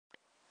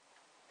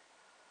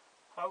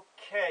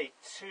Okay,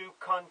 to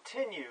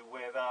continue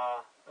with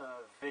our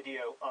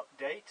video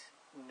update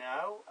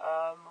now,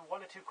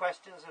 one or two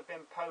questions have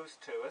been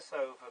posed to us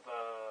over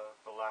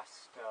the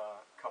last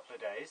couple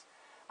of days.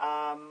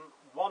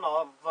 One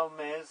of them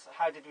is,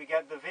 how did we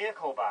get the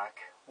vehicle back?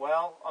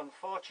 Well,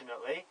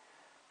 unfortunately,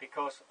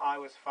 because I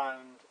was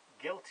found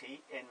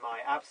guilty in my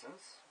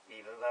absence,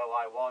 even though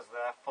I was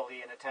there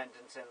fully in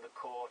attendance in the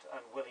court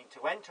and willing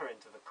to enter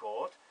into the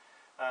court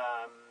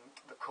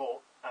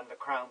and the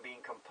Crown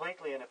being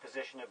completely in a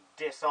position of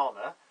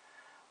dishonour,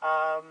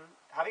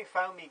 having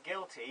found me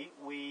guilty,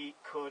 we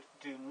could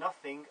do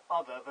nothing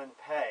other than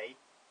pay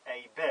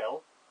a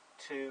bill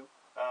to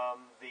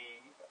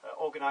the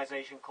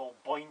organisation called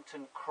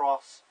Boynton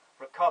Cross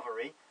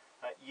Recovery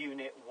at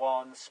Unit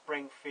 1,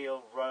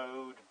 Springfield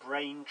Road,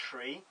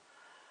 Braintree.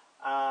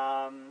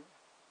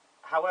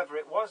 However,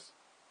 it was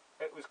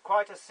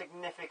quite a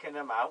significant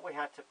amount. We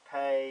had to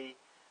pay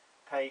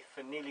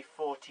for nearly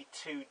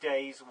 42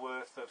 days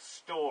worth of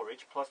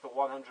storage plus the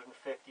 £150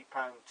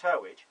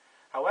 towage.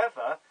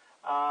 However,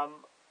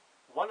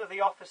 one of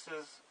the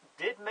officers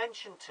did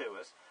mention to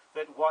us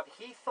that what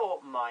he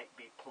thought might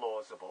be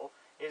plausible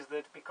is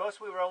that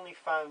because we were only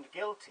found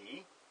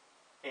guilty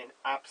in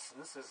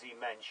absence, as he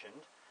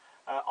mentioned,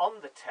 on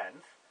the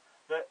 10th,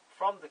 that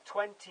from the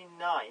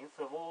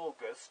 29th of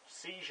August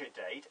seizure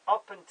date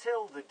up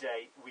until the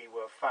date we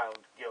were found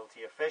guilty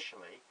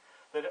officially,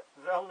 that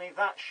only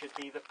that should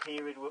be the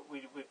period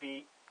we would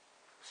be,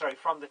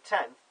 from the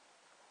 10th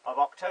of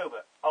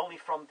October. Only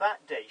from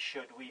that day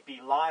should we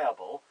be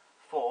liable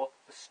for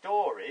the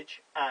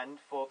storage and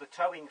for the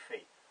towing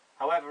fee.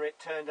 However, it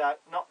turned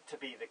out not to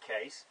be the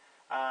case,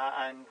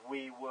 and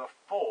we were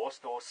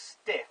forced or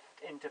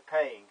stiffed into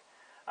paying.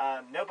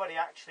 Nobody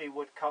actually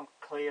would come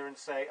clear and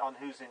say on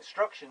whose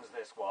instructions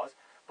this was,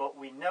 but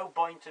we know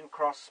Boynton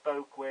Cross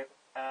spoke with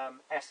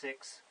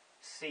Essex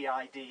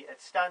CID at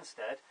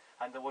Stansted,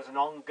 and there was an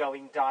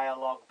ongoing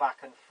dialogue back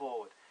and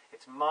forward.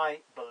 It's my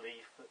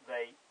belief that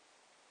they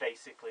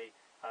basically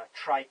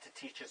tried to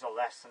teach us a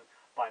lesson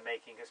by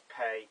making us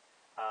pay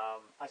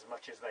as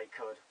much as they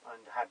could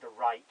and had the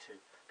right to,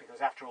 because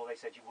after all they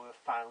said you were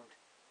found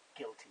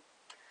guilty.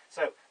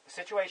 So the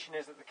situation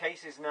is that the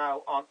case is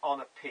now on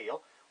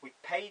appeal. We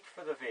paid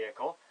for the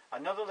vehicle.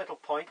 Another little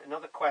point,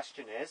 another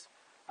question is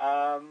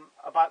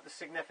about the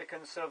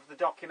significance of the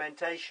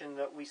documentation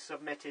that we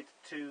submitted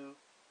to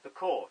the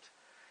court.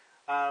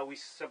 We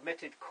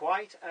submitted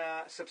quite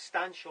a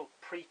substantial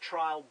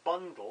pre-trial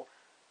bundle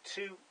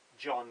to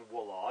John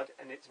Woolard,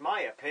 and it's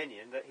my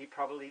opinion that he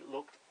probably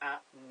looked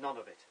at none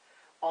of it.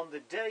 On the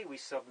day we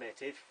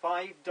submitted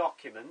 5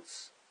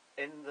 documents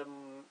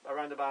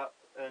around about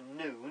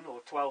noon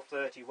or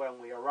 12:30 when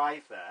we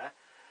arrived there,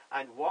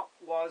 and what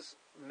was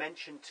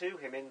mentioned to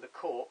him in the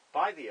court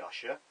by the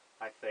usher,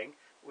 I think,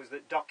 was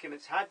that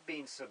documents had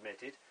been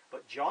submitted,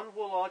 but John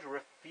Woolard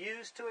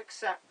refused to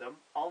accept them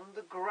on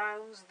the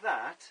grounds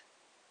that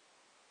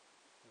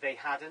they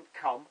hadn't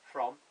come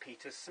from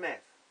Peter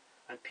Smith.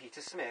 And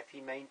Peter Smith, he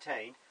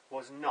maintained,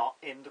 was not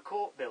in the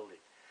court building.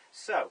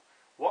 So,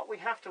 what we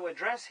have to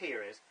address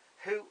here is,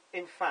 who,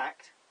 in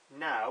fact,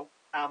 now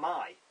am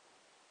I?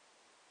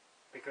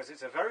 Because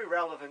it's a very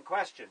relevant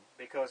question,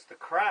 because the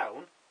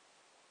Crown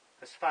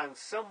has found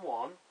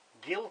someone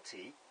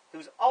guilty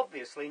who's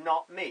obviously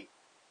not me.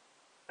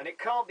 And it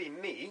can't be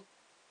me,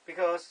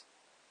 because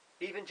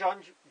even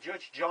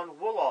Judge John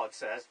Woolard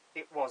says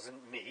it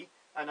wasn't me,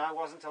 and I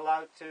wasn't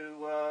allowed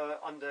to,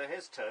 under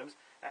his terms,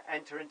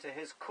 enter into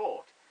his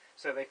court.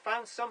 So they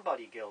found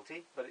somebody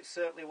guilty, but it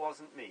certainly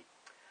wasn't me.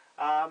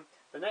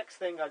 The next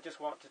thing I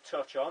just want to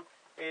touch on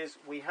is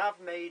we have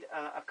made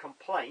a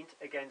complaint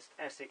against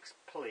Essex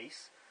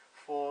Police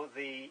for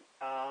the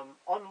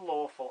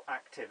unlawful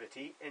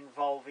activity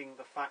involving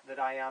the fact that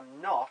I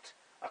am not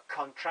a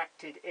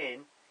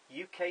contracted-in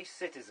UK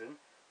citizen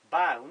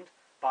bound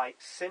by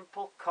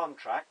simple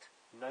contract,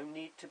 no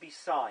need to be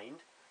signed,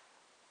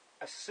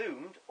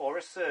 assumed or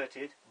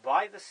asserted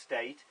by the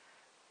state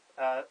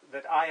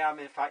that I am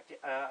in fact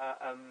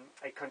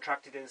a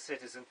contracted-in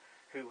citizen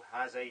who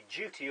has a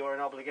duty or an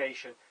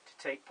obligation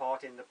to take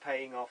part in the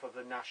paying off of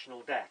the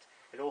national debt.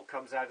 It all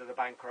comes out of the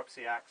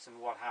Bankruptcy Acts and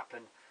what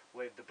happened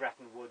with the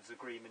Bretton Woods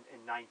Agreement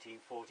in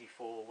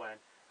 1944 when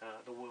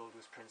the world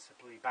was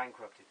principally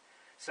bankrupted.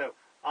 So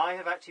I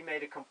have actually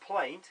made a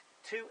complaint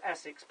to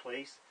Essex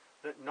Police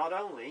that not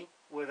only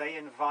were they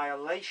in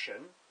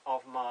violation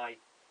of my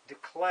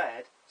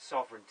declared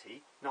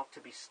sovereignty not to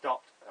be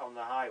stopped on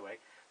the highway,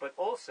 but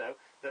also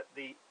that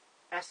the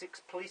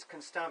Essex Police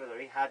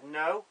Constabulary had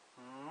no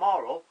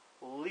moral,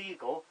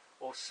 legal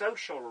or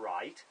social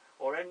right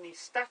or any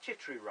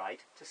statutory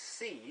right to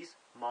seize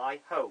my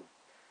home.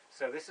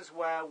 So this is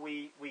where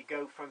we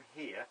go from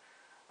here.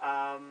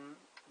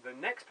 The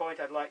next point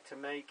I'd like to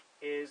make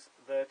is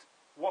that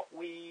what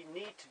we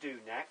need to do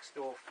next,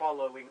 or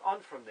following on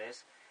from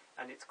this,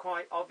 and it's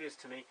quite obvious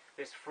to me,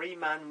 this free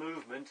man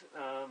movement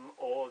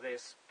or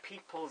this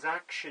People's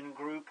Action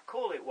Group,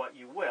 call it what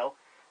you will,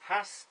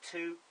 has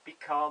to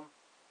become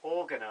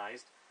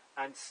organised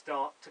and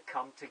start to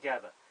come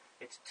together.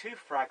 It's too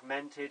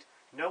fragmented.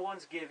 No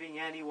one's giving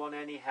anyone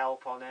any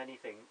help on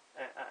anything,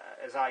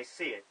 as I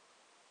see it.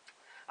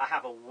 I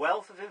have a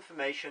wealth of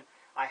information.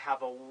 I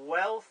have a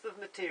wealth of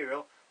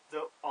material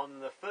that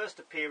on the first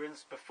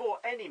appearance, before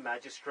any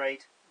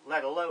magistrate,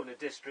 let alone a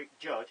district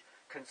judge,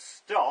 can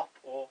stop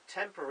or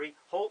temporarily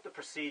halt the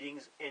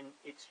proceedings in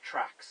its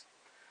tracks.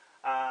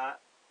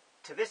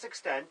 To this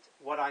extent,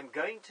 what I'm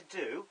going to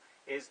do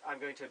is I'm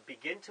going to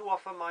begin to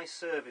offer my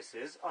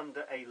services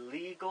under a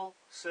legal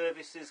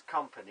services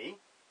company,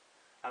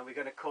 and we're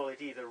going to call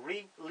it either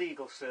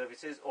Legal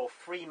Services or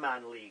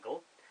Freeman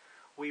Legal.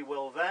 We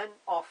will then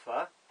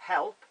offer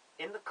help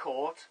in the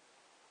court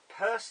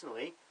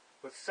personally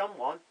with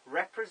someone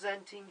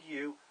representing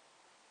you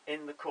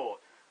in the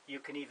court. You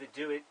can either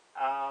do it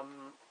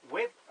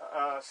with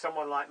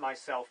someone like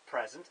myself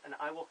present, and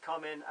I will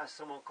come in as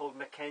someone called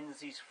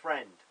Mackenzie's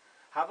friend.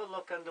 Have a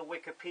look under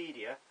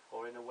Wikipedia,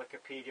 or in a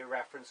Wikipedia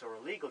reference or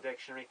a legal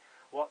dictionary,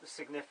 what the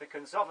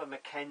significance of a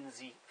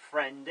Mackenzie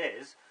friend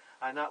is,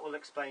 and that will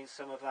explain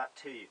some of that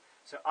to you.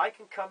 So I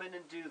can come in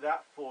and do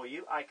that for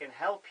you. I can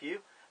help you,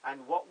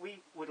 and what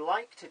we would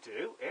like to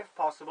do, if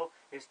possible,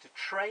 is to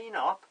train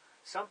up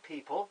some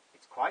people.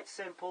 It's quite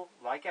simple,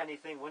 like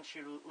anything. Once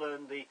you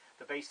learn the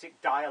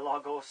basic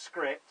dialogue or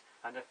script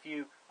and a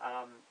few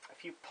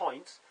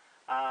points,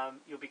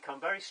 you'll become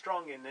very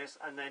strong in this,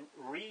 and then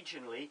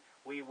regionally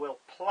we will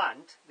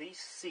plant these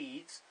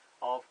seeds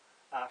of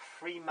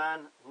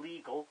Freeman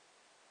Legal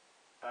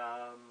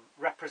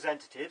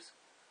representatives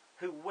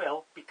who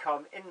will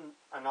become, in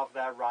and of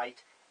their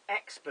right,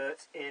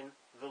 experts in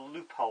the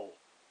loophole.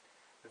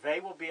 They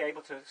will be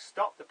able to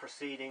stop the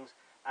proceedings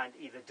and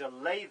either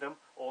delay them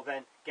or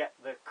then get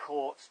the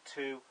courts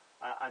to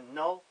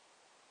annul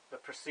the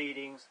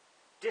proceedings,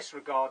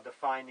 disregard the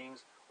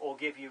findings, or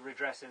give you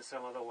redress in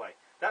some other way.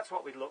 That's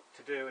what we'd look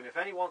to do, and if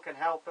anyone can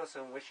help us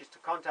and wishes to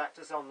contact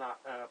us on that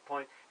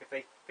point, if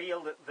they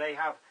feel that they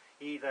have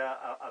either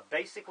a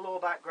basic law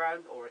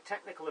background or a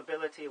technical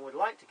ability and would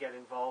like to get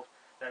involved,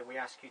 then we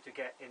ask you to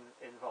get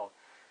involved.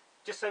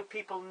 Just so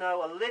people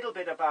know a little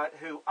bit about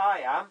who I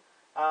am,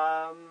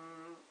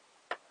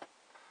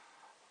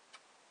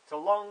 it's a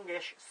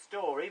longish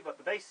story, but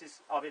the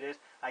basis of it is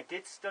I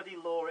did study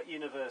law at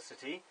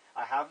university.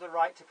 I have the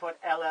right to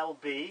put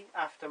LLB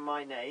after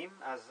my name,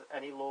 as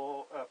any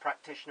law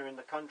practitioner in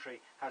the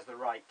country has the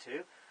right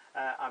to.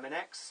 I'm an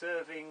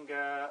ex-serving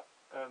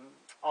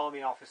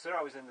army officer.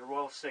 I was in the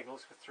Royal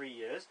Signals for 3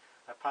 years.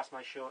 I passed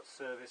my short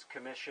service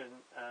commission,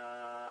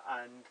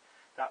 and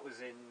that was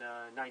in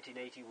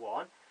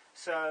 1981.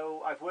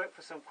 So I've worked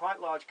for some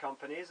quite large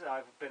companies.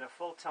 I've been a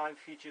full-time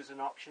futures and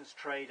options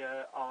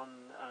trader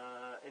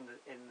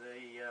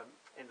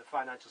in the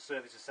financial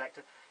services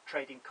sector,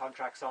 trading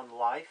contracts on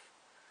life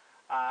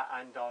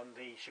and on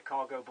the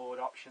Chicago Board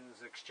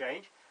Options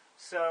Exchange.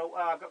 So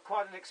I've got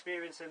quite an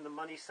experience in the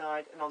money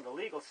side and on the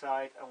legal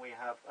side, and we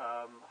have,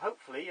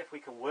 hopefully, if we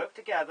can work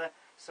together,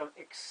 some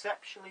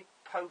exceptionally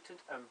potent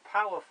and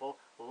powerful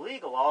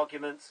legal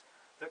arguments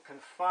that can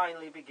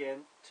finally begin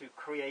to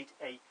create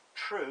a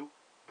true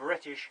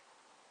British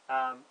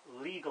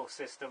legal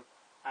system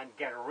and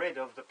get rid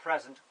of the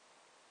present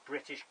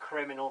British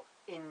criminal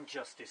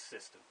injustice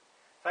system.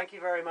 Thank you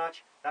very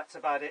much. That's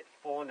about it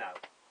for now.